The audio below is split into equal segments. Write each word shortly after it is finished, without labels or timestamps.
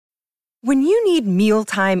When you need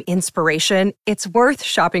mealtime inspiration, it's worth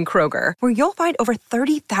shopping Kroger, where you'll find over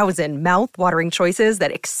 30,000 mouth-watering choices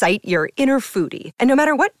that excite your inner foodie. And no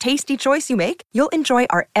matter what tasty choice you make, you'll enjoy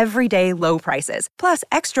our everyday low prices, plus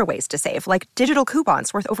extra ways to save, like digital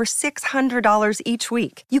coupons worth over $600 each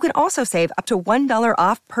week. You can also save up to $1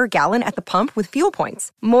 off per gallon at the pump with fuel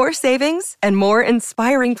points. More savings and more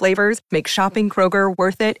inspiring flavors make shopping Kroger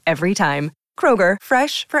worth it every time. Kroger,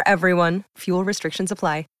 fresh for everyone. Fuel restrictions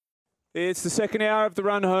apply. It's the second hour of the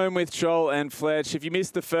Run Home with Joel and Fletch. If you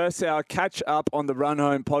missed the first hour, catch up on the Run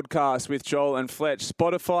Home podcast with Joel and Fletch.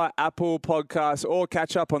 Spotify, Apple Podcasts, or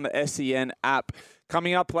catch up on the SEN app.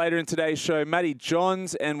 Coming up later in today's show, Matty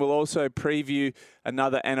Johns, and we'll also preview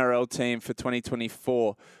another NRL team for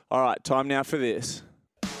 2024. All right, time now for this.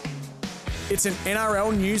 It's an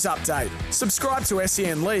NRL news update. Subscribe to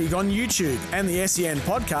SEN League on YouTube and the SEN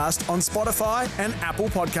podcast on Spotify and Apple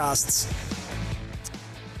Podcasts.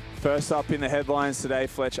 First up in the headlines today,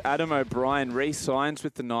 Fletch, Adam O'Brien re-signs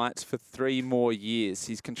with the Knights for 3 more years.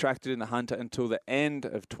 He's contracted in the Hunter until the end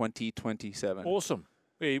of 2027. Awesome.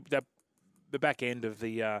 The back end of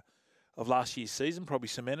the of last year's season probably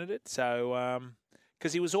cemented it. So,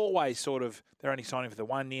 because he was always sort of, they're only signing for the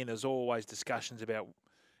 1 year, and there's always discussions about,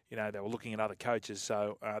 they were looking at other coaches.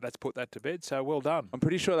 So that's put that to bed. So well done. I'm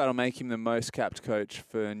pretty sure that'll make him the most capped coach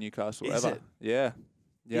for Newcastle ever. It? Yeah.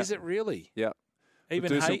 Is it really? Yeah. Even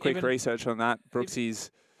we'll do some quick research on that.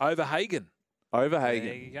 Brooksy's over Hagen. Over Hagen.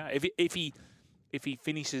 There you go. If he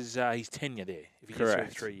finishes his tenure there, if he Correct.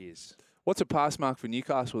 gets through 3 years. What's a pass mark for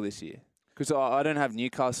Newcastle this year? Because I don't have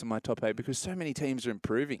Newcastle in my top 8 because so many teams are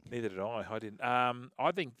improving. Neither did I. I didn't.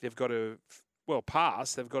 I think they've got to,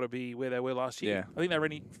 pass. They've got to be where they were last year. Yeah. I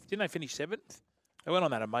think didn't they finish 7th? They went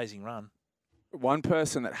on that amazing run. One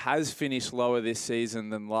person that has finished lower this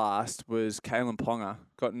season than last was Kalen Ponga.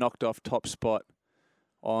 Got knocked off top spot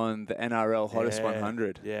on the NRL Hottest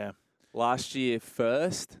 100. Yeah. Last year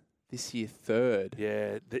 1st, this year 3rd.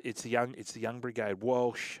 Yeah, it's the young brigade.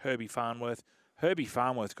 Walsh, Herbie Farnworth. Herbie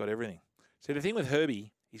Farnworth got everything. See, the thing with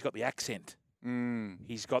Herbie, he's got the accent.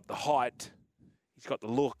 He's got the height. He's got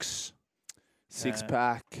the looks. Six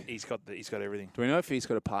pack. He's got everything. Do we know if he's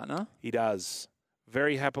got a partner? He does.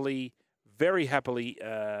 Very happily,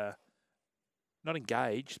 not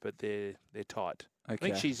engaged, but they're tight. Okay. I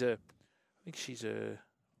think she's a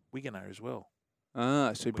Wiganer as well.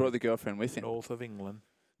 Ah, so he brought the girlfriend with him. North of England.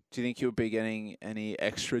 Do you think he'll be getting any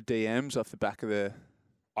extra DMs off the back of the...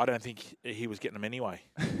 I don't think he was getting them anyway.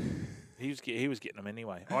 he was getting them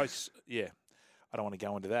anyway. I don't want to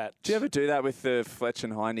go into that. Do you ever do that with the Fletch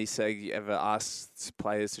and Hindy seg? You ever ask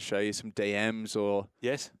players to show you some DMs or...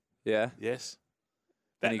 Yes. Yeah? Yes.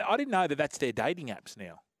 I didn't know that that's their dating apps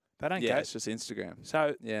now. They don't go... Yeah, it's just Instagram.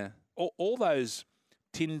 So yeah, all those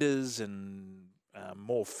Tinders and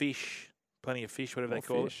more fish, plenty of fish, whatever More they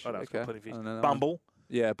call fish. it. I don't know, it's got Okay. plenty of fish. I don't know that Bumble. one.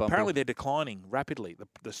 Yeah, Bumble. Apparently they're declining rapidly.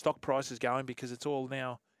 The stock price is going because it's all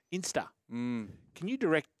now Insta. Mm, Can you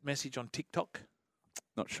direct message on TikTok?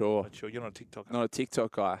 not sure. Not sure. You're not a TikTok. Not a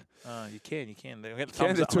TikTok guy. Oh, you can. They'll get the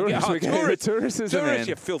Can thumbs the up. tourists? Oh, We're getting the tourists as a man. Tourist,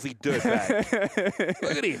 you filthy dirtbag.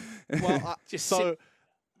 Look at him. Well, Just so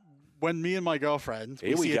when me and my girlfriend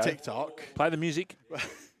Here we see go. a TikTok, Play the music.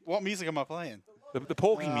 what music am I playing? The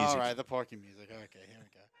porking music. All right, the parking music. Okay, here we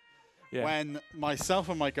go. Yeah. When myself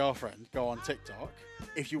and my girlfriend go on TikTok,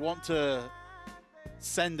 if you want to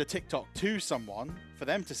send a TikTok to someone for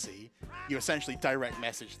them to see, you essentially direct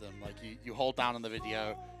message them. Like you hold down on the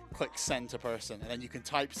video, click send to person, and then you can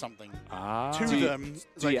type something to them. It's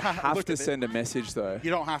Do like, you "Ha, have look to at it." send a message though? You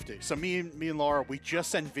don't have to. So me and Laura, we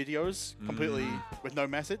just send videos completely with no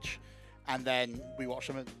message, and then we watch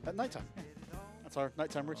them at nighttime. Yeah. That's our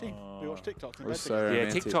nighttime routine. We watch TikToks in We're bed so together. Yeah,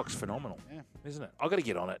 romantic. TikTok's phenomenal, Yeah. isn't it? I've got to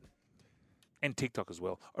get on it. And TikTok as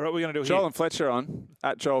well. All right, we're going to do Joel here. and Fletcher on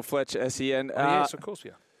at Joel Fletch SEN. Yes, of course we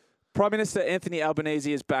are. Prime Minister Anthony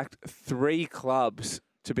Albanese has backed 3 clubs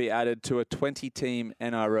to be added to a 20-team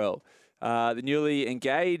NRL. The newly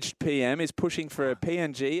engaged PM is pushing for a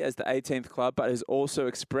PNG as the 18th club, but has also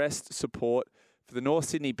expressed support for the North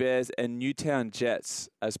Sydney Bears and Newtown Jets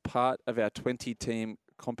as part of our 20-team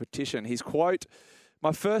competition. His quote,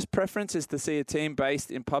 "My first preference is to see a team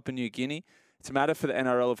based in Papua New Guinea. It's a matter for the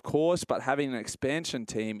NRL, of course, but having an expansion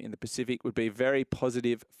team in the Pacific would be very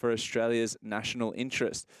positive for Australia's national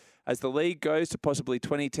interest. As the league goes to possibly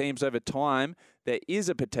 20 teams over time, there is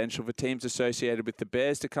a potential for teams associated with the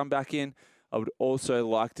Bears to come back in. I would also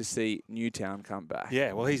like to see Newtown come back."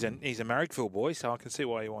 Yeah, well, he's a Marrickville boy, so I can see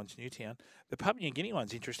why he wants Newtown. The Papua New Guinea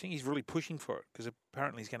one's interesting. He's really pushing for it because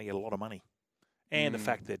apparently he's going to get a lot of money. And the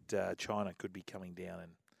fact that China could be coming down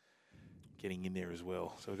and getting in there as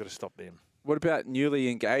well. So we've got to stop them. What about newly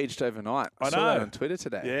engaged overnight? I saw that know. on Twitter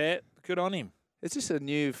today. Yeah, good on him. Is this a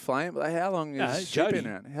new flame? Like, how long No, has Jody. been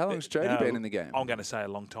around? How long's Jody been in the game? I'm going to say a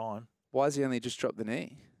long time. Why has he only just dropped the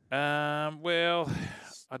knee? Well,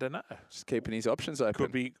 I don't know. Just keeping his options open.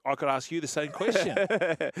 Could be. I could ask you the same question.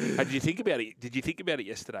 How did you think about it? Did you think about it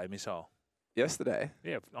yesterday, Missile? Yesterday?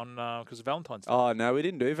 Yeah, on because of Valentine's Day. Oh, no, we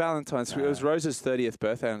didn't do Valentine's. It was Rose's 30th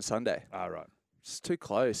birthday on Sunday. Oh, right. It's too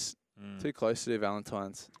close. Too close to do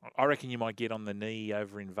Valentine's. I reckon you might get on the knee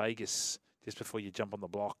over in Vegas just before you jump on the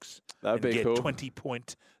blocks. That would and be get cool.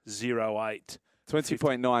 20.08.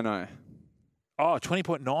 20.90. Oh,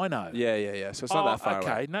 20.90. Yeah. So it's not that far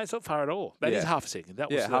okay. away. No, it's not far at all. That is Yeah. half a second. That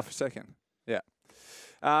was half a second. Yeah.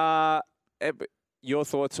 Your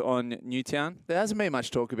thoughts on Newtown? There hasn't been much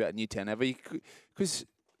talk about Newtown, have we? Because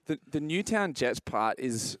the Newtown Jets part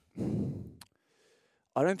is...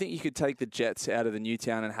 I don't think you could take the Jets out of the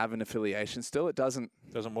Newtown and have an affiliation still. It doesn't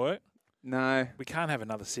work. No. We can't have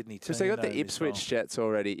another Sydney team. Because they got though, the Ipswich Jets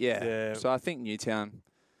already. Yeah. So I think Newtown...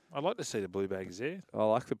 I'd like to see the Blue Bags there. I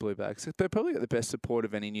like the Blue Bags. They've probably got the best support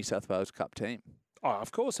of any New South Wales Cup team. Oh,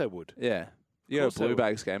 of course they would. Yeah. You got a Blue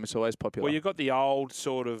Bags game, it's always popular. Well, you've got the old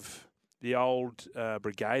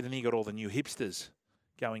brigade, and you got all the new hipsters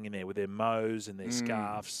going in there with their mows and their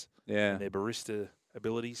scarves and their barista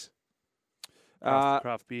abilities.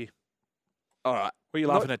 Craft beer. All right. Were you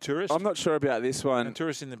laughing at tourists? I'm not sure about this one. And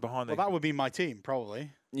tourists in the behind the... Well, that would be my team,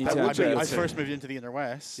 probably. I I first moved into the Inner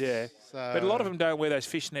West. Yeah. So. But a lot of them don't wear those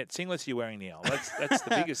fishnet singlets you're wearing now. That's the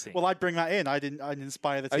biggest thing. Well, I'd bring that in. I'd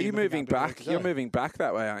inspire the team. Are you moving back? You're moving back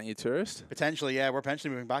that way, aren't you, tourist? Potentially, yeah. We're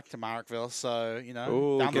potentially moving back to Marrickville. So,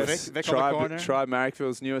 Ooh, down the Vic on the corner. Try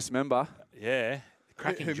Marrickville's newest member. Yeah.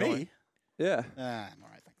 Cracking Who, joint. me? Yeah. I'm all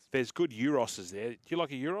right, thanks. There's good Euroses there. Do you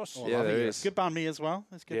like a Euros? Oh, Yeah, there is. Good band me as well.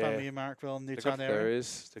 There's good band me in Marrickville and Newtown area. There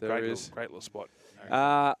is. It's a great little spot.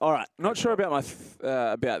 All right. Not sure about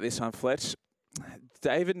about this one, Fletch.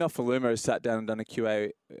 David Nofaluma has sat down and done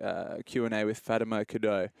a Q&A with Fatima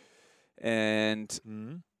Cadeau, and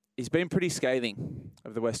he's been pretty scathing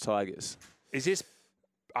of the West Tigers. Is this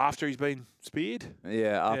after he's been speared?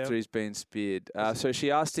 Yeah, after he's been speared. So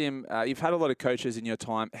she asked him, you've had a lot of coaches in your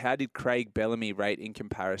time. How did Craig Bellamy rate in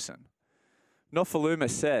comparison? Nofaluma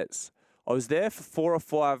says, I was there for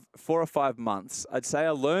 4 or 5 months. I'd say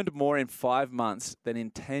I learned more in 5 months than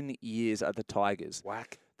in 10 years at the Tigers.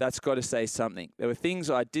 Whack. That's got to say something. There were things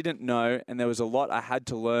I didn't know, and there was a lot I had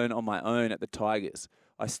to learn on my own at the Tigers.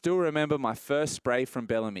 I still remember my first spray from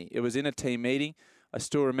Bellamy. It was in a team meeting. I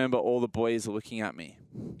still remember all the boys looking at me.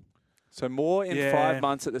 So more in 5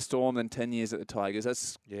 months at the Storm than 10 years at the Tigers.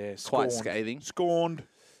 That's quite scathing. Scorned.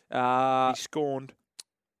 He's scorned.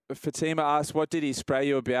 Fatima asked, what did he spray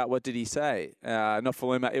you about? What did he say?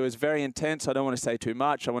 Nofaluma, it was very intense. I don't want to say too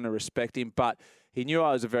much. I want to respect him, but he knew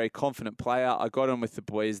I was a very confident player. I got on with the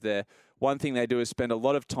boys there. One thing they do is spend a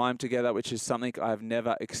lot of time together, which is something I've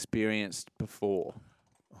never experienced before.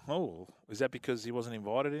 Oh, is that because he wasn't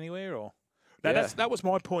invited anywhere? Or no, that was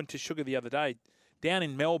my point to Sugar the other day. Down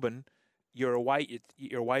in Melbourne, you're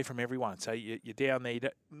away from everyone. So you're down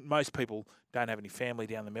there. Most people don't have any family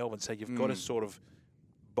down in Melbourne, so you've got to sort of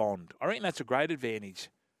bond. I reckon that's a great advantage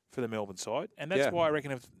for the Melbourne side, and that's why I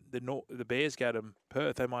reckon if the Bears go to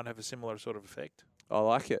Perth, they might have a similar sort of effect. I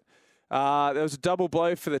like it. There was a double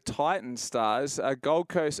blow for the Titans stars. Gold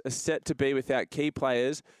Coast are set to be without key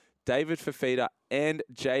players David Fafita and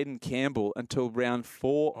Jaden Campbell until round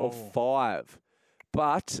 4 or 5.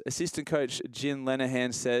 But assistant coach Jin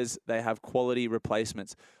Lenahan says they have quality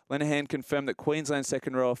replacements. Lenahan confirmed that Queensland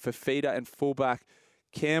second rower Fafita and fullback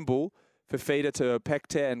Campbell, Fafita to a pec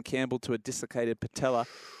tear and Campbell to a dislocated patella,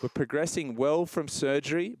 were progressing well from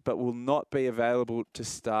surgery but will not be available to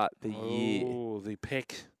start the year. Oh, the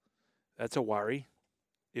pec. That's a worry.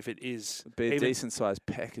 If it is. It'd be a decent-sized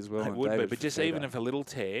pec as well. It would be, but just even if a little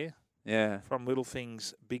tear, from little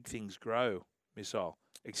things, big things grow, Missile.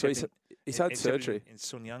 So he's had surgery. In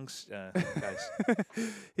Sun Young's case.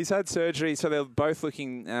 He's had surgery, so they're both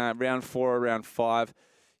looking round 4 or round 5.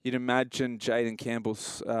 You'd imagine Jaden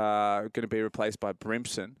Campbell's going to be replaced by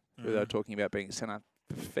Brimson, who they're talking about being centre.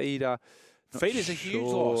 Fafita. Feeder's a huge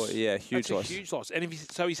loss. Yeah, huge loss. That's a huge loss. And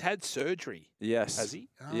so he's had surgery. Yes. Has he?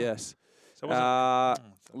 Oh. Yes. So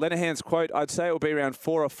Lenahan's quote, I'd say it will be around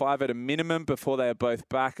 4 or 5 at a minimum before they are both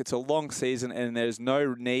back. It's a long season and there's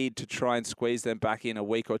no need to try and squeeze them back in a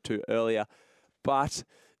week or 2 earlier. But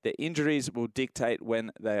the injuries will dictate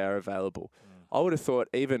when they are available. I would have thought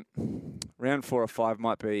even round 4 or 5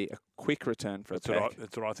 might be a quick return for a pec.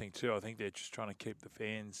 That's what I think too. I think they're just trying to keep the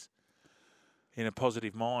fans in a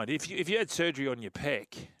positive mind. If you had surgery on your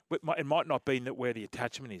pec, it might not be where the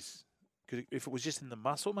attachment is if it was just in the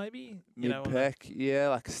muscle, maybe Mid-pec, yeah,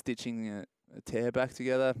 like stitching a tear back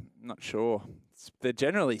together. Not sure. They're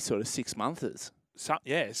generally sort of 6-monthers.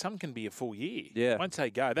 Some can be a full year. Yeah. Once they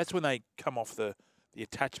go, that's when they come off the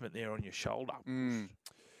attachment there on your shoulder.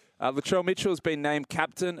 Latrell Mitchell has been named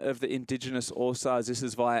captain of the Indigenous All-Stars. This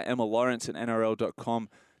is via Emma Lawrence at NRL.com.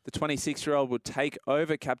 The 26-year-old will take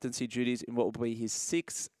over captaincy duties in what will be his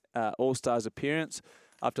 6th All-Stars appearance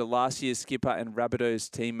after last year's skipper and Rabbitohs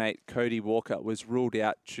teammate Cody Walker was ruled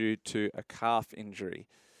out due to a calf injury.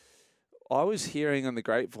 I was hearing on the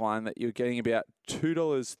grapevine that you're getting about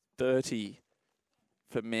 $2.30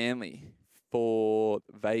 for Manly for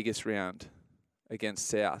Vegas round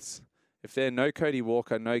against Souths. If there are no Cody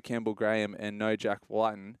Walker, no Campbell Graham, and no Jack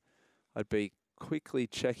Whiten, I'd be quickly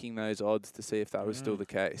checking those odds to see if that was still the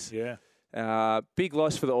case. Yeah. Big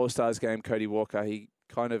loss for the All-Stars game, Cody Walker. He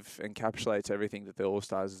kind of encapsulates everything that the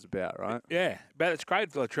All-Stars is about, right? Yeah, but it's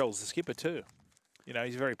great for Latrell's the skipper too.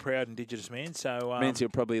 He's a very proud Indigenous man. So means he'll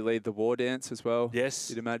probably lead the war dance as well. Yes.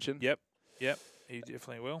 You'd imagine. Yep. He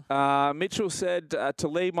definitely will. Mitchell said, to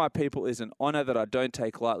lead my people is an honour that I don't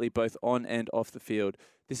take lightly, both on and off the field.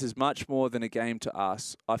 This is much more than a game to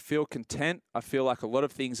us. I feel content. I feel like a lot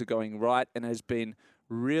of things are going right, and it has been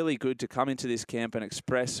really good to come into this camp and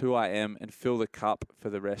express who I am and fill the cup for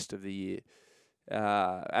the rest of the year.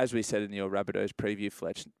 As we said in your Rabbitohs preview,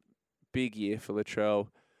 Fletch, big year for Latrell.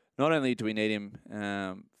 Not only do we need him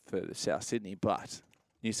for the South Sydney, but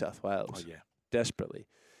New South Wales desperately.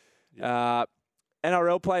 Yeah.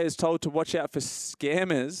 NRL players told to watch out for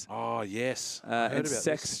scammers. Oh, yes. And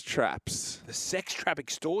sex traps. The sex trap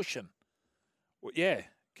extortion. Well, yeah.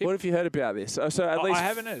 What have you heard about this? So at least I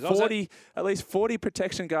haven't heard. 40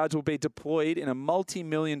 protection guards will be deployed in a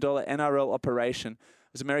multi-million-dollar NRL operation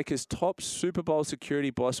as America's top Super Bowl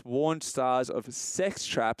security boss warned stars of sex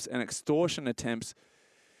traps and extortion attempts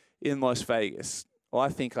in Las Vegas. Well, I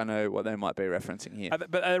think I know what they might be referencing here.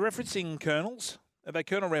 But are they referencing colonels? Are they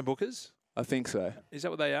Colonel Rambookers? I think so. Is that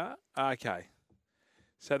what they are? Okay.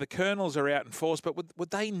 So the colonels are out in force, but would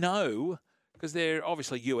they know, because they're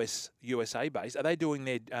obviously USA based, are they doing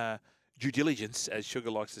their due diligence, as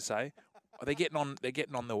Sugar likes to say? Are they getting on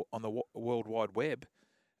the World Wide Web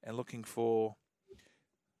and looking for...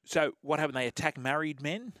 So what happened? They attack married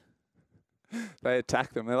men? They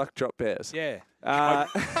attack them. They're like drop bears. Yeah.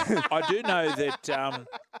 I do know that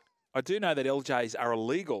LJs are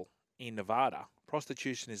illegal in Nevada.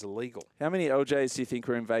 Prostitution is illegal. How many LJs do you think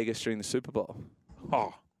were in Vegas during the Super Bowl?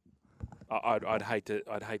 Oh, I'd hate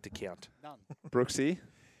to count. None. Brooksy?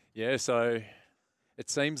 Yeah, so it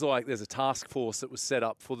seems like there's a task force that was set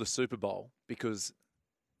up for the Super Bowl because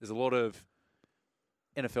there's a lot of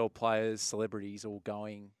NFL players, celebrities all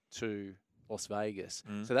going to Las Vegas.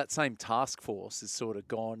 So that same task force has sort of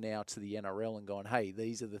gone now to the NRL and gone, hey,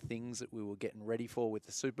 these are the things that we were getting ready for with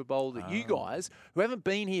the Super Bowl that you guys, who haven't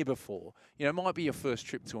been here before, might be your first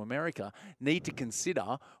trip to America, need to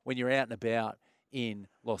consider when you're out and about in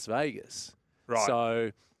Las Vegas. Right.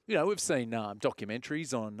 So, we've seen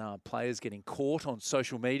documentaries on players getting caught on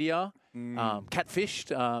social media,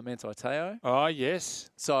 catfished, Manti Te'o. Oh, yes.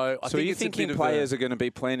 So are you thinking players are going to be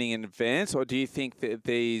planning in advance, or do you think that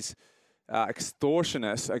these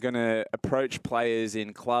extortionists are going to approach players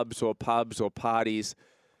in clubs or pubs or parties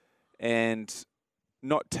and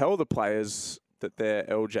not tell the players that they're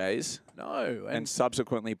LJs? No. And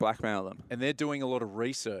subsequently blackmail them. And they're doing a lot of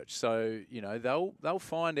research. So, they'll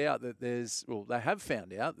find out that they have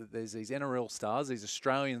found out that there's these NRL stars, these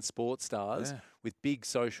Australian sports stars with big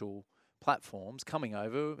social platforms coming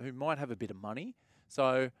over who might have a bit of money.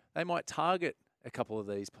 So they might target a couple of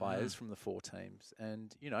these players from the 4 teams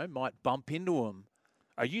and, might bump into them.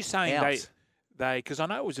 Are you saying they because I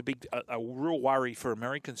know it was a real worry for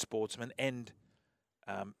American sportsmen and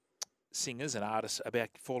singers and artists about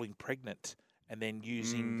falling pregnant and then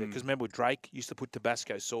using because remember Drake used to put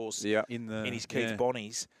Tabasco sauce in his Keith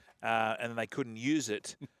Bonnies and they couldn't use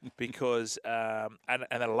it because and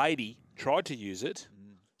a lady tried to use it.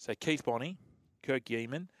 So Keith Bonnie, Kirk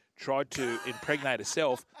Yeaman, tried to impregnate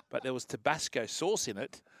herself, but there was Tabasco sauce in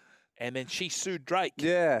it, and then she sued Drake.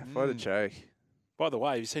 Yeah, what a joke. By the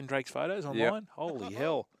way, have you seen Drake's photos online? Yep. Holy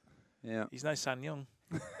hell. Yeah. He's no Sun Young.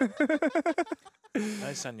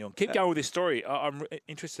 No Sun Young. Keep going with this story. I'm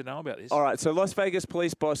interested to know about this. All right, so Las Vegas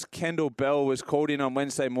police boss Kendall Bell was called in on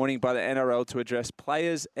Wednesday morning by the NRL to address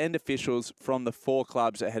players and officials from the 4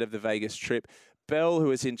 clubs ahead of the Vegas trip. Bell, who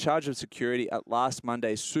was in charge of security at last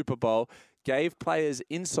Monday's Super Bowl, gave players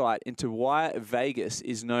insight into why Vegas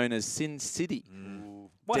is known as Sin City.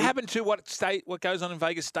 What happened to what goes on in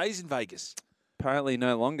Vegas stays in Vegas? Apparently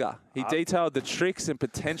no longer. He detailed the tricks and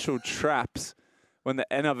potential traps when the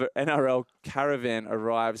NRL caravan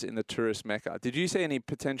arrives in the tourist mecca. Did you see any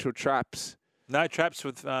potential traps? No traps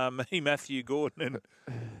with me, Matthew Gordon.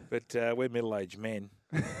 But we're middle-aged men.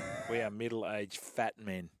 We are middle-aged fat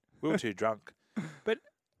men. We were too drunk. But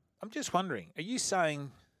I'm just wondering, are you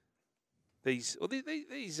saying these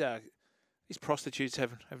prostitutes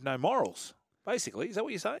have no morals, basically? Is that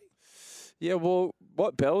what you're saying? Yeah, well,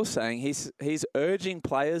 what Bell's saying, he's urging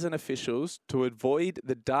players and officials to avoid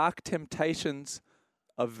the dark temptations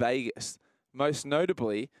of Vegas, most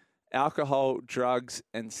notably alcohol, drugs,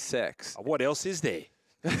 and sex. What else is there?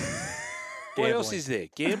 What else is there?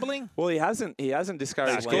 Gambling? Well, he hasn't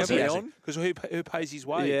discouraged gambling. Because who pays his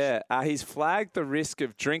wage? Yeah, he's flagged the risk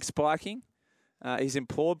of drink spiking. He's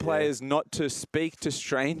implored players not to speak to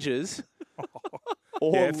strangers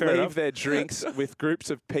or leave their drinks with groups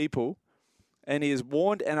of people. And he has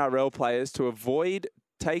warned NRL players to avoid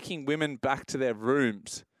taking women back to their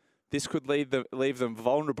rooms. This could leave them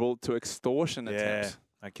vulnerable to extortion attempts.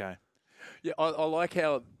 Okay. Yeah, I like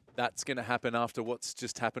how that's going to happen after what's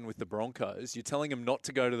just happened with the Broncos. You're telling them not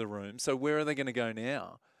to go to the room. So where are they going to go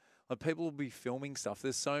now? Like, people will be filming stuff.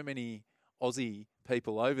 There's so many Aussie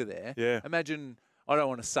people over there. Yeah. Imagine, I don't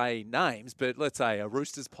want to say names, but let's say a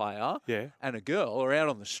Roosters player and a girl are out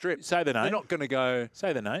on the strip. Say the name. They're not going to go.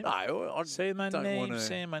 Say the name. No, I say my don't name. want to.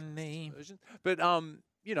 Say my name. But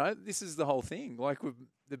this is the whole thing. Like,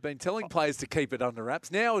 they've been telling players to keep it under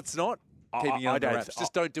wraps. Now it's not keeping it under wraps.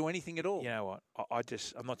 Just don't do anything at all. You know what? I'm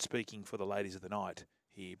not speaking for the ladies of the night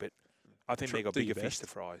here, but I think they've got bigger fish to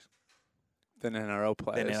fry than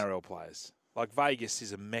NRL players. Like, Vegas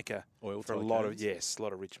is a mecca for a lot of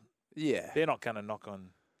rich. Yeah, they're not going to knock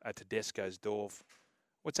on Tedesco's door.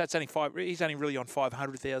 What's that? It's only five. He's only really on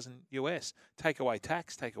 $500,000 US. Take away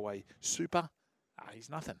tax. Take away super. He's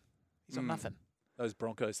nothing. He's on nothing. Those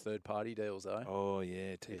Broncos third-party deals, though. Oh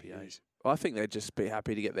yeah, TPAs. Well, I think they'd just be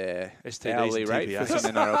happy to get their STDs hourly rate TPAs. for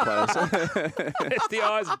some NRL players.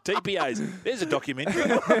 STIs and TPAs. There's a documentary.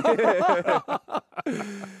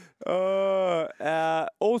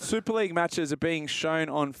 All Super League matches are being shown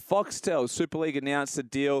on Foxtel. Super League announced a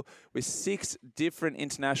deal with 6 different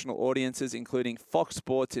international audiences, including Fox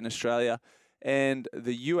Sports in Australia, and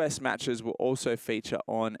the US matches will also feature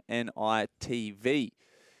on NITV.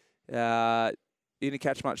 You going to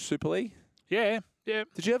catch much Super League? Yeah.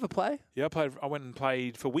 Did you ever play? Yeah, I went and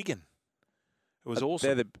played for Wigan. It was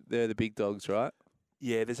awesome. They're the big dogs, right?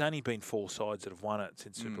 Yeah, there's only been 4 sides that have won it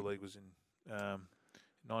since Super League was in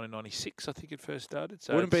 1996, I think it first started.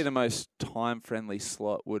 So wouldn't be the most time-friendly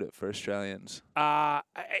slot, would it, for Australians?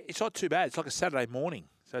 It's not too bad. It's like a Saturday morning.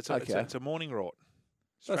 So it's a morning rort.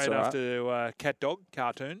 Straight after Cat Dog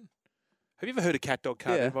cartoon. Have you ever heard of Cat Dog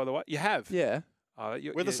cartoon, by the way? You have? Yeah.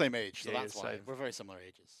 We're the same age, so that's why. We're very similar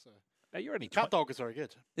ages. So. Now, you're only Cat Dog is very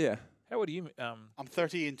good. Yeah. How old are you? I'm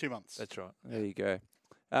 30 in 2 months. That's right. There you go.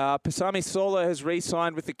 Pasami Sola has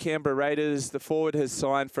re-signed with the Canberra Raiders. The forward has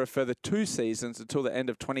signed for a further 2 seasons until the end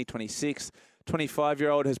of 2026.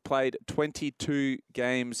 25-year-old has played 22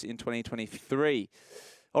 games in 2023.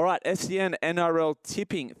 All right, SEN NRL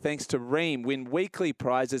tipping, thanks to Ream, win weekly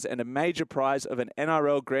prizes and a major prize of an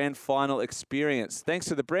NRL Grand Final experience. Thanks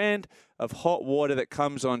to the brand of hot water that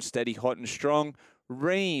comes on steady, hot and strong.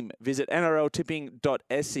 Ream. Visit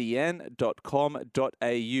nrltipping.sen.com.au.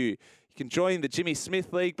 You can join the Jimmy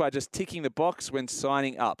Smith League by just ticking the box when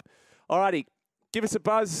signing up. All righty, give us a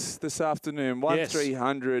buzz this afternoon,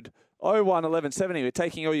 1300 01 1170. We're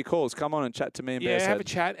taking all your calls. Come on and chat to me and Bears have a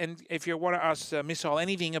chat. And if you want to ask Missile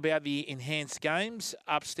anything about the enhanced games,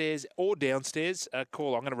 upstairs or downstairs,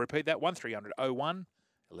 call. I'm going to repeat that, 1300 01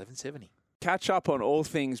 1170. Catch up on all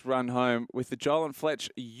things Run Home with the Joel and Fletch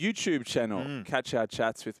YouTube channel. Catch our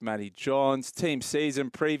chats with Matty Johns, team season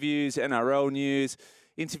previews, NRL news,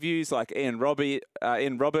 interviews like Ian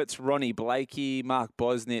Roberts, Ronnie Blakey, Mark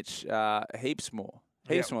Bosnich, heaps more.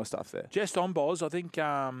 Heaps more stuff there. Just on Boz, I think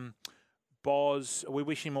Boz, we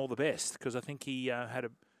wish him all the best because I think he had a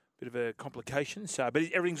bit of a complication. So, but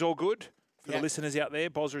everything's all good for the listeners out there.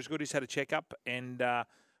 Boz is good. He's had a checkup and...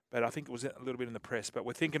 but I think it was a little bit in the press. But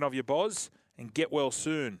we're thinking of you, Boz, and get well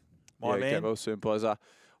soon, my man. Get well soon, Boz. All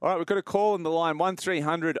right, we've got a call on the line.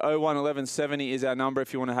 1300 01 1170 is our number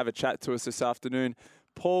if you want to have a chat to us this afternoon.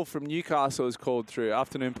 Paul from Newcastle has called through.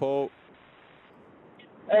 Afternoon, Paul.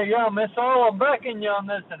 Hey, Miss Earl, I'm backing you on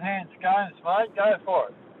this enhanced games, mate. Go for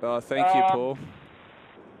it. Oh, thank you, Paul.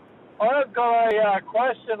 I've got a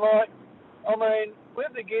question.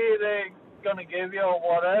 With the gear they're going to give you or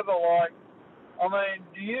whatever,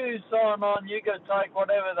 do you sign on, you got to take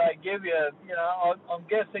whatever they give you? I'm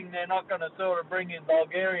guessing they're not going to sort of bring in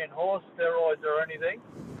Bulgarian horse steroids or anything.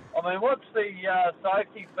 What's the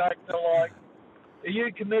safety factor like are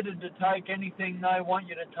you committed to take anything they want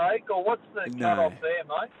you to take, or what's the No. cut-off there,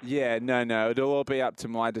 mate? Yeah, no. It'll all be up to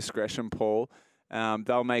my discretion, Paul.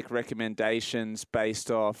 They'll make recommendations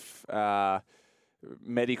based off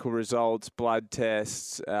medical results, blood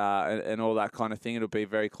tests, and all that kind of thing. It'll be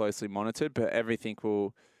very closely monitored, but everything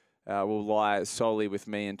will lie solely with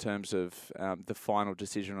me in terms of the final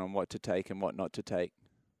decision on what to take and what not to take.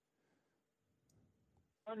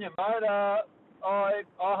 On you, mate. I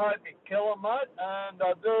hope you kill them, mate, and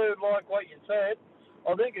I do like what you said.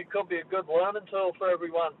 I think it could be a good learning tool for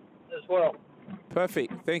everyone as well.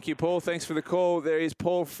 Perfect. Thank you, Paul. Thanks for the call. There is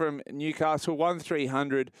Paul from Newcastle.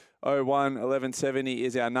 1300 01 1170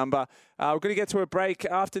 is our number. We're going to get to a break.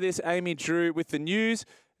 After this, Amy Drew with the news.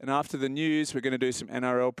 And after the news, we're going to do some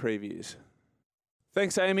NRL previews.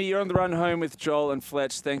 Thanks, Amy. You're on the run home with Joel and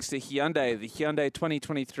Fletch. Thanks to Hyundai. The Hyundai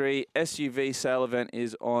 2023 SUV sale event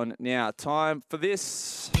is on now. Time for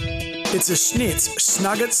this. It's a Schnitz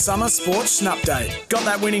Schnuggets Summer Sports Schnupdate. Got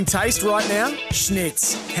that winning taste right now?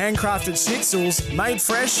 Schnitz. Handcrafted schnitzels, made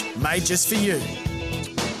fresh, made just for you.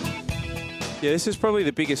 Yeah, this is probably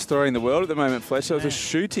the biggest story in the world at the moment, Fletch. There was a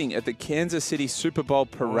shooting at the Kansas City Super Bowl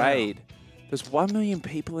parade. Wow. There's 1 million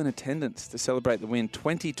people in attendance to celebrate the win.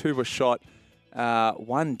 22 were shot,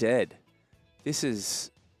 1 dead. This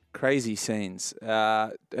is crazy scenes.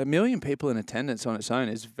 1 million people in attendance on its own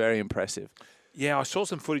is very impressive. Yeah, I saw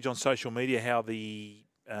some footage on social media how the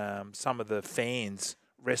some of the fans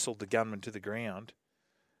wrestled the gunman to the ground.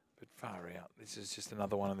 But far out. This is just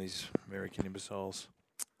another one of these American imbeciles.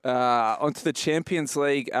 Onto the Champions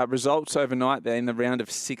League results overnight there in the round of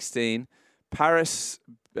 16. Paris,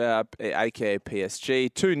 aka PSG,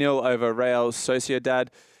 2-0 over Real Sociedad.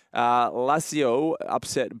 Lazio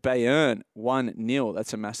upset Bayern 1-0.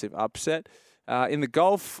 That's a massive upset. In the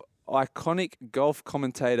golf, iconic golf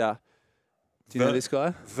commentator. Do you know this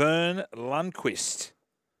guy? Vern Lundquist.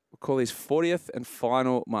 We'll call his 40th and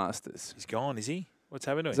final Masters. He's gone, is he? What's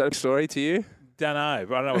happened to him? Is that a story to you? Don't know.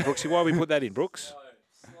 But I don't know, Brooksy. Why we put that in, Brooks?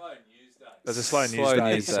 Slow news day. There's a slow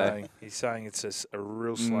news day. He's saying it's a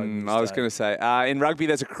real slow news day. I was going to say, in rugby,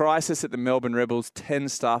 there's a crisis at the Melbourne Rebels. 10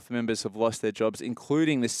 staff members have lost their jobs,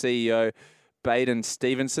 including the CEO, Baden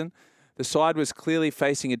Stevenson. The side was clearly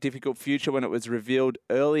facing a difficult future when it was revealed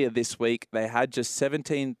earlier this week they had just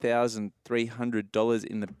 $17,300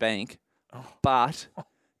 in the bank, but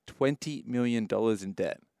 $20 million in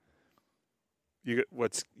debt.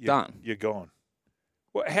 Done. You're gone.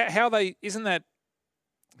 Well, how they? Isn't that?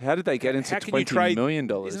 How did they get into $20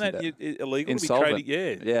 million? Isn't that illegal? Insolvent. To be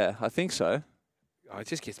trading? Yeah, I think so. Oh, it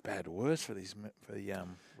just gets bad or worse for the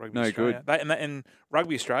Rugby no Australia. Good. And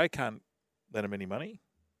Rugby Australia can't lend them any money.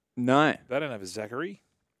 No. They don't have a Zachary.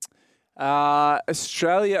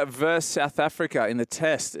 Australia versus South Africa in the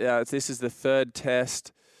test. This is the third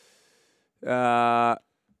test. We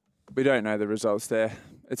don't know the results there.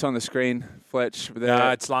 It's on the screen, Fletch.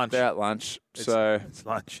 No, it's lunch. They're at lunch. It's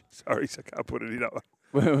lunch. Sorry, so I can't put it in.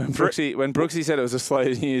 When Brooksy said it was a slow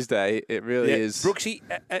news day, it really is. Brooksy,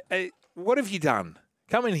 what have you done?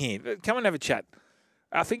 Come in here. Come and have a chat.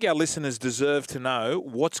 I think our listeners deserve to know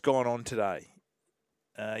what's gone on today.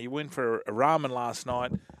 You went for a ramen last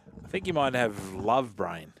night. I think you might have love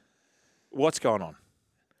brain. What's going on?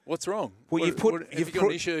 What's wrong? Well, have you got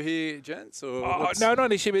an issue here, gents? Or no, not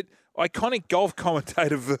an issue, but iconic golf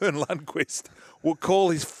commentator Vern Lundquist will call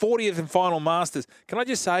his 40th and final Masters. Can I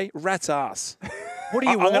just say, rat's ass. What do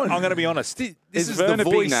you want? I'm going to be honest. This is Vern the a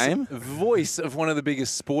big name? voice of one of the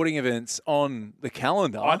biggest sporting events on the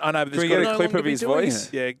calendar. I know, but Can we get a clip of his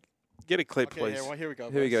voice? Yeah, get a clip, Okay, please. here we go.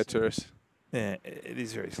 Here we go, tourists. Yeah, it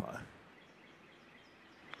is very slow.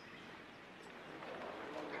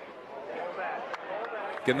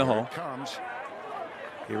 Get in the hole.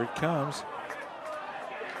 Here it comes.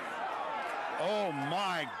 Oh,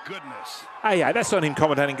 my goodness. Hey, yeah, that's not him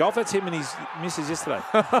commentating golf. That's him and his missus yesterday.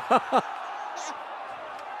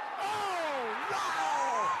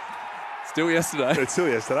 Still yesterday. It's still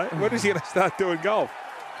yesterday. When is he going to start doing golf?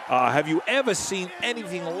 Have you ever seen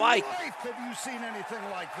anything like? Have you seen anything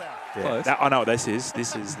like that? Yeah, I know what this is.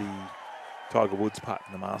 This is the Tiger Woods putt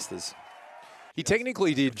in the Masters. He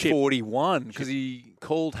technically did 41 because he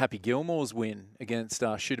called Happy Gilmore's win against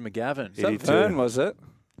Shooter McGavin. Is that Vern, was it?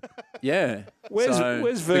 Yeah.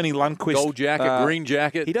 Where's Vernie Lundquist? Gold jacket, green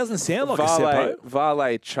jacket. He doesn't sound like a Seppo.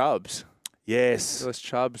 Valet Chubbs. Yes. It was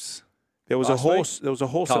Chubbs. There was a horse. Week? There was a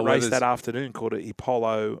horse that raced that afternoon called a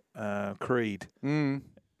Apollo Creed.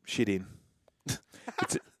 Shit in.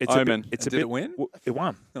 It's Omen. Did it win? It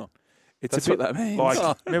won. Oh. That's what that means.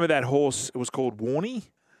 Like, remember that horse? It was called Warnie,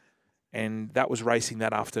 and that was racing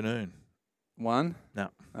that afternoon. One? No,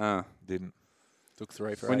 Oh. didn't. Took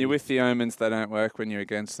 3 for When you're 80. with the Omens, they don't work. When you're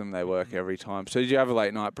against them, they work every time. So did you have a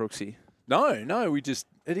late night, Brooksy? No,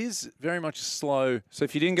 it is very much a slow. So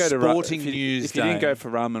if you didn't go to Sporting news if you didn't day. go for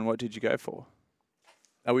ramen, what did you go for?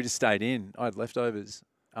 Oh, we just stayed in. I had leftovers.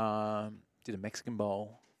 Did a Mexican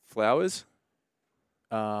bowl. Flowers?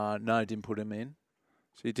 No, didn't put them in.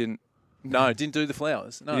 So you didn't? No, didn't do the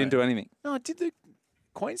flowers. No, You didn't do anything? No, I did the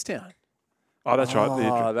Queenstown. Oh, that's right.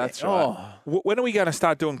 Oh, that's right. When are we going to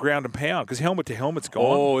start doing ground and pound? Because helmet to helmet's gone.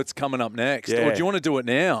 Oh, it's coming up next. Yeah. Or do you want to do it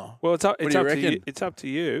now? Well, it's up. What It's do you up to you. reckon? It's up to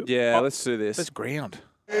you. Yeah, Oh, let's do this. Let's ground.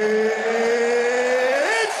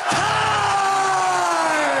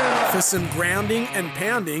 For some grounding and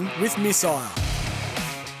pounding with Missile.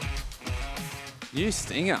 New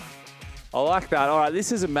stinger. I like that. All right,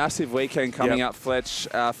 this is a massive weekend coming Yep. up, Fletch,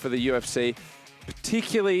 for the UFC,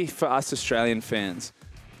 particularly for us Australian fans.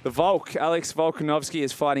 The Volk, Alex Volkanovski,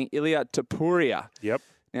 is fighting Ilia Topuria. Yep.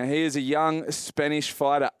 Now, he is a young Spanish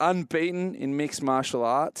fighter, unbeaten in mixed martial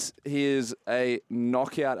arts. He is a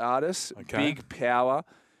knockout artist, Okay. big power,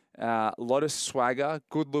 a lot of swagger,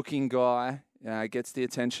 good-looking guy. Gets the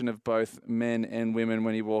attention of both men and women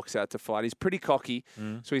when he walks out to fight. He's pretty cocky.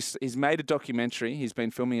 So he's made a documentary. He's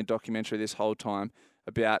been filming a documentary this whole time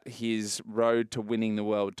about his road to winning the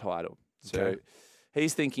world title. So Okay.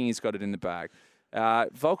 he's thinking he's got it in the bag.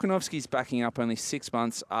 Volkanovski's backing up only 6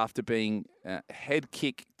 months after being head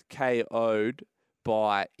kick KO'd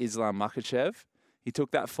by Islam Makhachev. He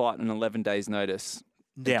took that fight in 11 days' notice.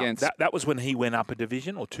 Now, Against- that was when he went up a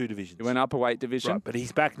division or 2 divisions? He went up a weight division. Right, but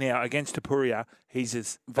he's back now against Topuria. He's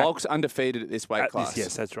as Volk's undefeated at this weight class.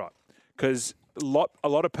 Yes, that's right. Because a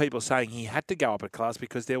lot of people saying he had to go up a class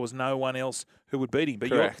because there was no one else who would beat him. But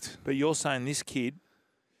Correct. You're saying this kid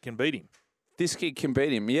can beat him. This kid can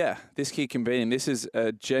beat him, yeah. This kid can beat him. This is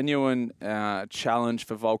a genuine challenge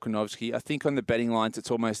for Volkanovski. I think on the betting lines,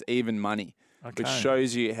 it's almost even money, which Okay.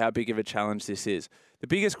 shows you how big of a challenge this is. The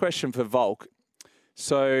biggest question for Volk,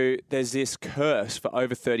 so there's this curse for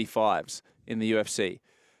over 35s in the UFC.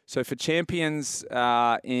 So for champions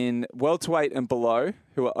in welterweight and below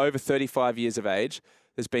who are over 35 years of age,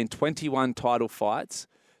 there's been 21 title fights.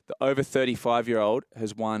 The over 35-year-old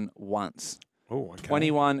has won once. Oh, okay.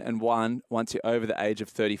 21-1 once you're over the age of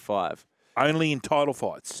 35. Only in title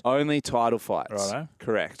fights. Only title fights. Righto.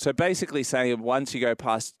 Correct. So basically saying once you go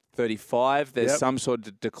past 35, there's Yep. some sort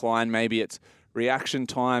of decline. Maybe it's reaction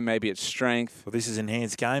time, maybe it's strength. Well, this is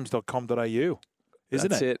enhancedgames.com.au, isn't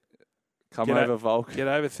That's it. Come Get over, o- Volk. Get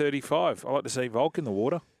over 35. I like to see Volk in the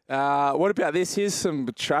water. What about this? Here's some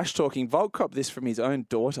trash talking. Volk copped this from his own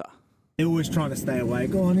daughter. They're always trying to stay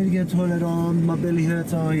awake. Oh, I need to get a toilet on. My belly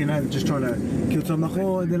hurts. Oh, you know, just trying to kill time. Like,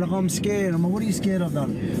 oh, they're like, I'm scared. I'm like, what are you scared of,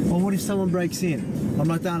 Darren? Oh, what if someone breaks in? I'm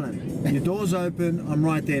like, darling, your door's open. I'm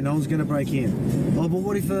right there. No one's going to break in. Oh, but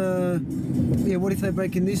what if, what if they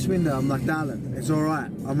break in this window? I'm like, darling, it's all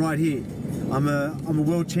right. I'm right here. I'm a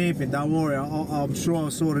world champion. Don't worry. I'm sure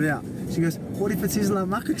I'll sort it out. She goes, what if it's Islam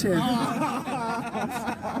Makhachev?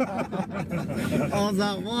 I was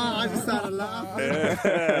like, what? I just started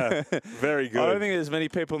laughing. Very good. I don't think there's many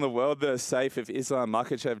people in the world that are safe if Islam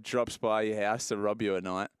Makhachev drops by your house to rob you at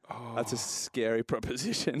night. That's a scary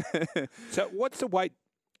proposition. So what's the weight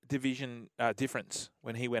division difference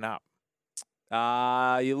when he went up?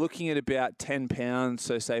 You're looking at about 10 pounds,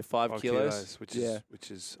 so say 5 kilos. which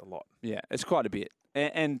is a lot. Yeah, it's quite a bit.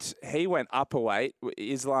 And he went up a weight.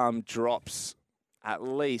 Islam drops at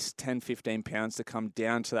least 10, 15 pounds to come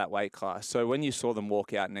down to that weight class. So when you saw them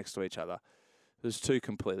walk out next to each other, there's two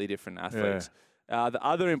completely different athletes. The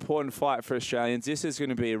other important fight for Australians, this is going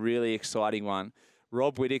to be a really exciting one.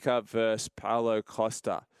 Rob Whittaker versus Paulo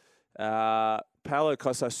Costa. Paulo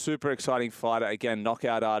Costa, super exciting fighter. Again,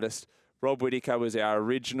 knockout artist. Rob Whittaker was our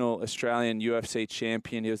original Australian UFC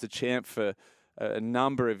champion. He was the champ for a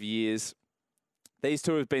number of years. These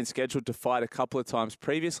two have been scheduled to fight a couple of times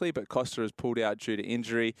previously, but Costa has pulled out due to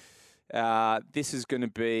injury. This is going to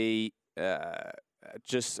be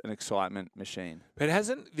just an excitement machine. But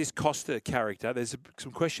hasn't this Costa character, there's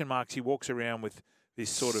some question marks. He walks around with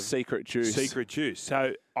this sort of secret juice.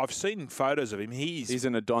 So I've seen photos of him. He's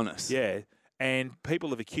an Adonis. Yeah. And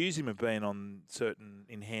people have accused him of being on certain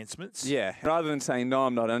enhancements. Yeah. Rather than saying, no,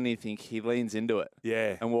 I'm not on anything, he leans into it.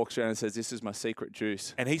 Yeah. And walks around and says, this is my secret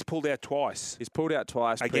juice. And he's pulled out twice. He's pulled out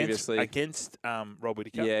twice previously. Against Rob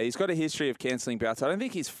Whittaker. Yeah, he's got a history of cancelling bouts. I don't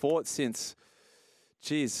think he's fought since,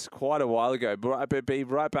 quite a while ago. But be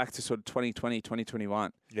right back to sort of 2020,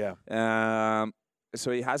 2021. Yeah. So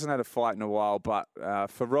he hasn't had a fight in a while, but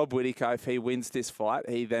for Rob Whittaker, if he wins this fight,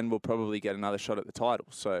 he then will probably get another shot at the title.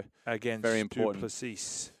 So Against very important.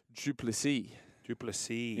 Duplessis.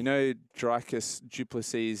 You know Dricus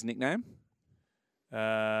Duplessis' nickname?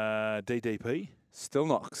 DDP. Still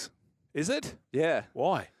knocks. Is it? Yeah.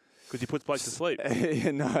 Why? Because he puts blokes to sleep.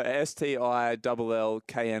 No,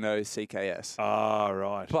 STILLKNOCKS. Ah,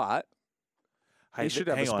 right. But Hey, he should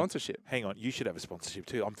have a hang on. sponsorship. Hang on. You should have a sponsorship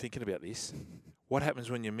too. I'm thinking about this. What happens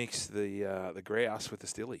when you mix the grouse with the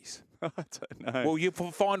stillies? I don't know. Well, you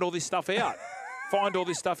find all this stuff out. Find all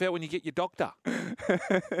this stuff out when you get your doctor.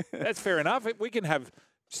 That's fair enough. We can have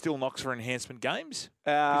still knocks for enhancement games.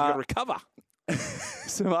 You've got to recover.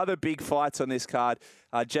 Some other big fights on this card.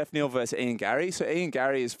 Jeff Neal versus Ian Gary. So Ian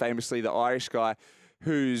Gary is famously the Irish guy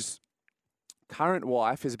whose current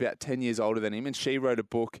wife is about 10 years older than him, and she wrote a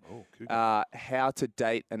book, How to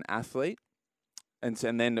Date an Athlete. And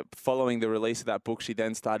then following the release of that book, she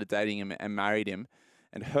then started dating him and married him.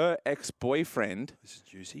 And her ex-boyfriend, This is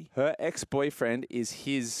juicy. her ex-boyfriend is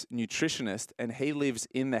his nutritionist, and he lives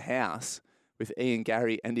in the house with Ian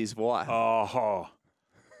Gary and his wife. Oh,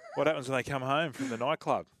 what happens when they come home from the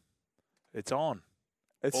nightclub? It's on.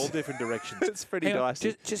 It's All different directions. It's pretty Hang on,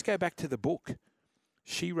 dicey. just go back to the book.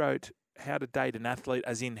 She wrote How to Date an Athlete,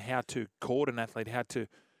 as in how to court an athlete, how to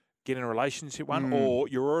get in a relationship one, or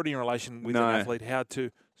you're already in a relation with an athlete, how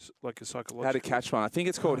to, like a psychological... How to catch one. I think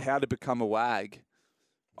it's called How to Become a Wag.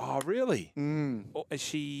 Oh, really? Mm. Oh, is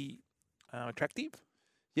she attractive?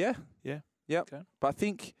 Yeah. Yeah. Yep. Okay. But I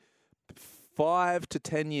think 5 to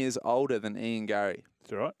 10 years older than Ian Gary.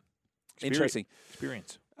 That's all right. Interesting.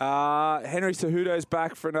 Experience. Henry Cejudo's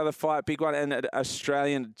back for another fight. Big one. And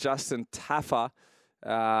Australian Justin Taffer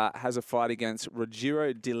has a fight against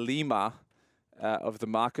Rogério de Lima of the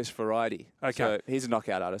Marcus variety. Okay. So he's a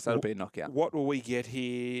knockout artist. That'll be a knockout. What will we get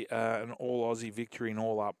here? An all-Aussie victory and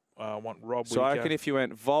all up. I want Rob So I Whittaker. reckon if you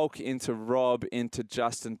went Volk into Rob into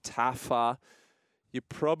Justin Taffer, you're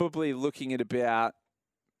probably looking at about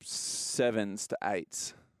 7s to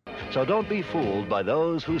 8s. So don't be fooled by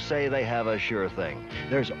those who say they have a sure thing.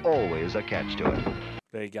 There's always a catch to it.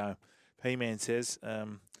 There you go. P-Man says,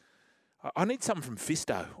 I need something from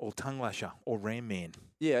Fisto or Tongue Lasher or Ram Man.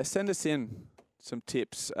 Yeah, send us in some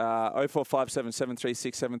tips. 0457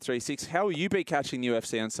 736 736. How will you be catching the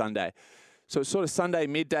UFC on Sunday? So it's sort of Sunday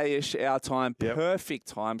midday-ish our time. Yep. Perfect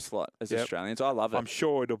time slot as Australians. I love it. I'm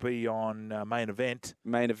sure it'll be on Main Event.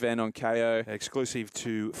 Main event on KO. Exclusive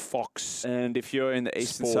to Fox. And if you're in the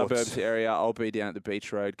eastern Sports. suburbs area, I'll be down at the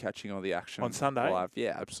Beach Road catching all the action. On Sunday? Live.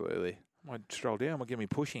 Yeah, absolutely. I might stroll down. Might get me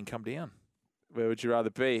pushy and come down. Where would you rather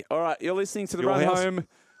be? All right, you're listening to The Your Run house. Home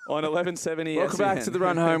on 1170 Welcome SEN. back to The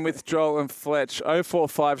Run Home with Joel and Fletch.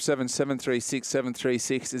 0457 736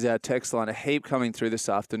 736 is our text line. A heap coming through this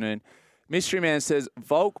afternoon. Mystery Man says,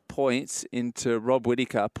 Volk points into Rob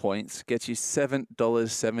Whittaker points gets you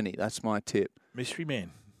 $7.70. That's my tip. Mystery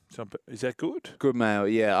Man. Is that good? Good mail.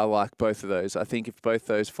 Yeah, I like both of those. I think if both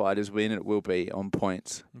those fighters win, it will be on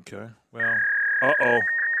points. Okay. Well, uh-oh.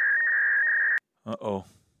 Uh-oh.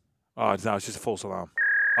 Oh, no, it's just a false alarm.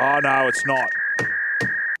 Oh, no, it's not.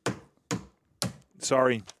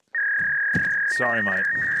 Sorry. Sorry, mate.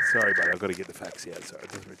 Sorry, buddy. I've got to get the facts out. Sorry.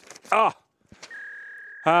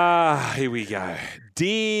 Here we go.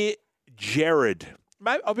 Dear Jared.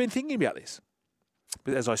 Mate, I've been thinking about this.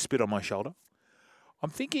 But as I spit on my shoulder,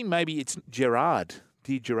 I'm thinking maybe it's Gerard.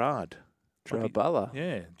 Dear Gerard. Gerard Butler.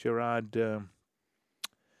 Yeah, Gerard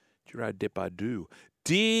Depardieu.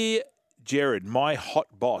 Dear Jared, my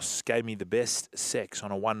hot boss gave me the best sex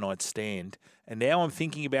on a one-night stand, and now I'm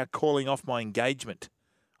thinking about calling off my engagement.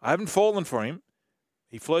 I haven't fallen for him.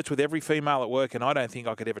 He flirts with every female at work, and I don't think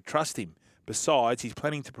I could ever trust him. Besides, he's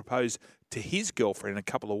planning to propose to his girlfriend in a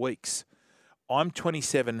couple of weeks. I'm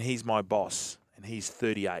 27, he's my boss, and he's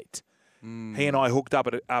 38. He and I hooked up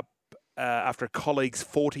after a colleague's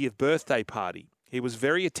 40th birthday party. He was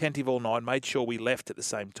very attentive all night, made sure we left at the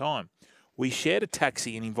same time. We shared a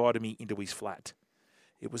taxi and invited me into his flat.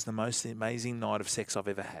 It was the most amazing night of sex I've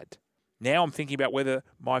ever had. Now I'm thinking about whether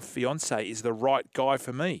my fiancé is the right guy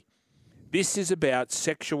for me. This is about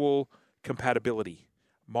sexual compatibility.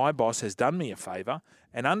 My boss has done me a favour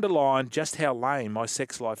and underlined just how lame my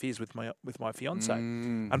sex life is with my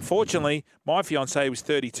fiancé. Unfortunately, my fiancé, who's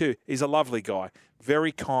 32, is a lovely guy,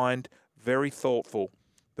 very kind, very thoughtful.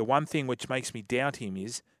 The one thing which makes me doubt him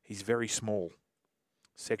is he's very small,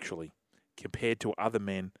 sexually, compared to other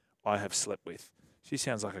men I have slept with. She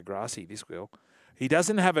sounds like a grassy, this girl. He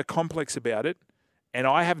doesn't have a complex about it, and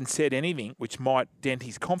I haven't said anything which might dent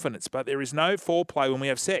his confidence, but there is no foreplay when we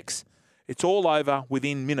have sex. It's all over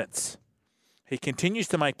within minutes. He continues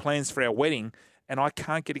to make plans for our wedding, and I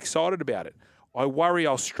can't get excited about it. I worry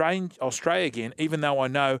I'll stray again, even though I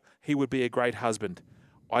know he would be a great husband.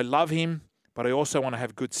 I love him, but I also want to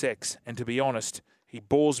have good sex. And to be honest, he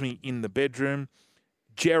bores me in the bedroom.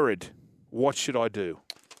 Jared, What should I do?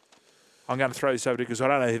 I'm going to throw this over to because I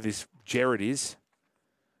don't know who this Jared is.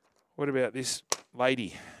 What about this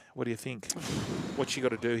lady? What do you think? What's she got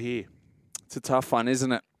to do here? It's a tough one,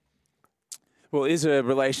 isn't it? Well, is a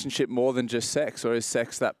relationship more than just sex, or is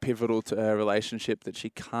sex that pivotal to her relationship that she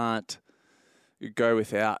can't go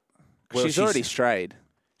without? Well, she's already strayed.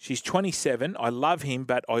 She's 27. I love him,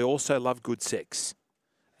 but I also love good sex.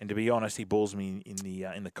 And to be honest, he balls me in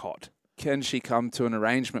the cot. Can she come to an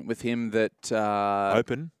arrangement with him that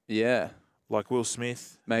open? Yeah, like Will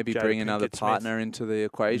Smith. Maybe Jada bring another Pinkett partner Smith. into the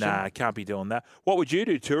equation. Nah, can't be doing that. What would you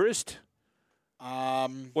do, tourist?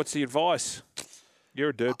 What's the advice? You're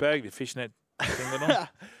a dirtbag. The fishnet thing on.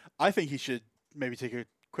 I think he should maybe take a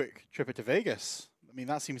quick trip to Vegas. I mean,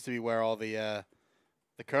 that seems to be where all the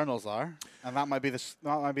colonels are, and that might be the It's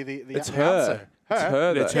the her. answer. It's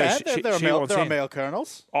her. That's Yeah, her. there are male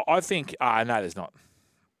colonels. I think. No, there's not.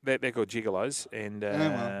 They're called gigolos,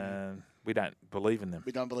 and we don't believe in them.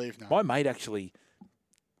 We don't believe now. My mate actually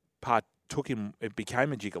became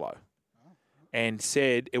a gigolo, and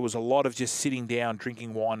said it was a lot of just sitting down,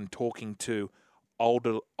 drinking wine, and talking to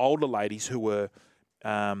older ladies who were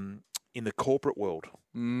in the corporate world,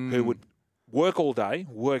 who would work all day,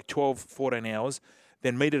 work 12, 14 hours,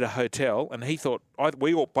 then meet at a hotel. And he thought,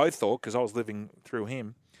 we all both thought, because I was living through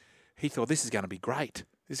him, he thought this is going to be great.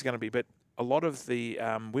 This is going to be, but a lot of the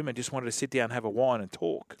women just wanted to sit down, have a wine, and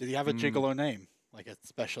talk. Did he have a gigolo name, like a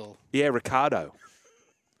special? Yeah, Ricardo.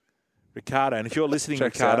 And if you're listening,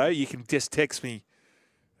 Checks Ricardo, out. you can just text me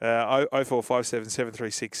 0457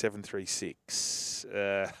 736 736.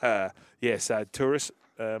 Yes,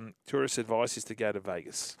 tourist advice is to go to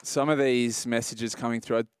Vegas. Some of these messages coming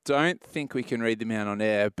through, I don't think we can read them out on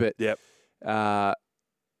air, but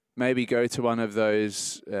maybe go to one of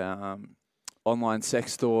those online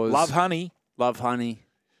sex stores. Love Honey.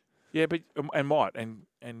 Yeah, but and what?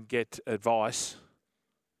 And get advice.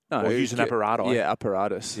 No, or use an apparatus. Yeah,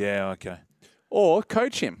 apparatus. Yeah, okay. Or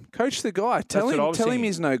coach him. Coach the guy. Tell him thinking.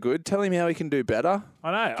 he's no good. Tell him how he can do better.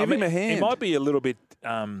 I know. Give him a hand. He might be a little bit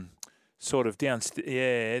sort of downstairs.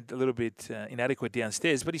 Yeah, a little bit inadequate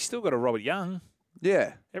downstairs, but he's still got a Robert Young.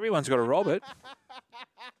 Yeah. Everyone's got a Robert.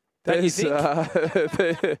 Don't you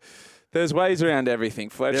think? There's ways around everything,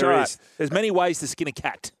 Fletcher. There is. There's many ways to skin a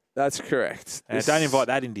cat. That's correct. Don't invite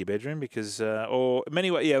that into your bedroom because, or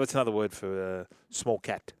many ways. Yeah, that's another word for small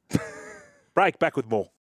cat. Break, back with more.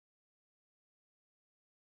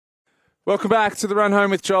 Welcome back to the Run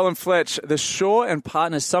Home with Joel and Fletch. The Shaw and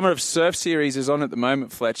Partners Summer of Surf Series is on at the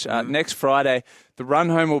moment, Fletch. Next Friday, the Run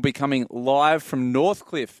Home will be coming live from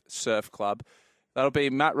Northcliffe Surf Club. That'll be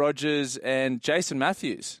Matt Rogers and Jason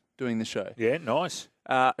Matthews doing the show. Yeah, nice.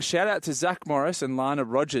 Shout out to Zach Morris and Lana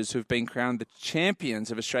Rogers, who've been crowned the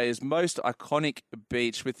champions of Australia's most iconic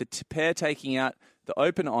beach, with the pair taking out the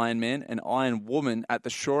Open Ironman and Iron Woman at the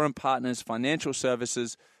Shaw and Partners Financial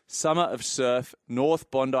Services Summer of Surf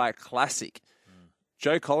North Bondi Classic.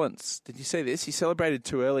 Joe Collins, did you see this? He celebrated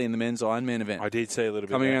too early in the men's Ironman event. I did see a little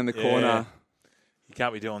bit. Coming around the corner. You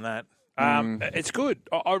can't be doing that. It's good.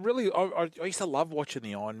 I used to love watching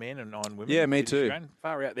the Ironman and Iron Women. Yeah, me too.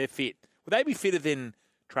 Far out, they're fit. Would they be fitter than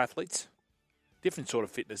triathletes? Different sort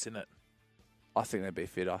of fitness, isn't it? I think they'd be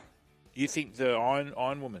fitter. You think the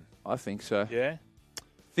Iron Woman? I think so. Yeah?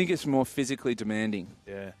 I think it's more physically demanding.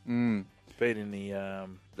 Yeah. Beat in the...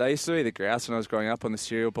 They used to be the grouse when I was growing up on the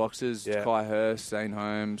cereal boxes. Yeah. Kai Hurst, Zane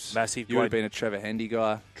Holmes. Massive. You would have been a Trevor Hendy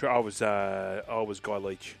guy. I was Guy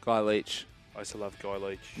Leach. Guy Leach. I used to love Guy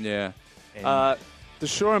Leach. Yeah. And The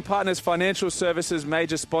Shaw and Partners Financial Services,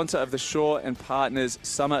 major sponsor of the Shaw and Partners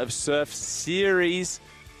Summer of Surf Series.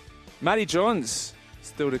 Matty Johns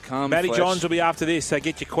still to come. Matty Fletch. Johns will be after this, so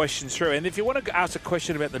get your questions through. And if you want to ask a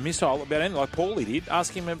question about the missile, about anything like Paulie did,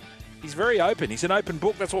 ask him. He's very open. He's an open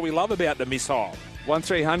book. That's what we love about the missile.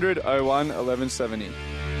 1300 01 1170.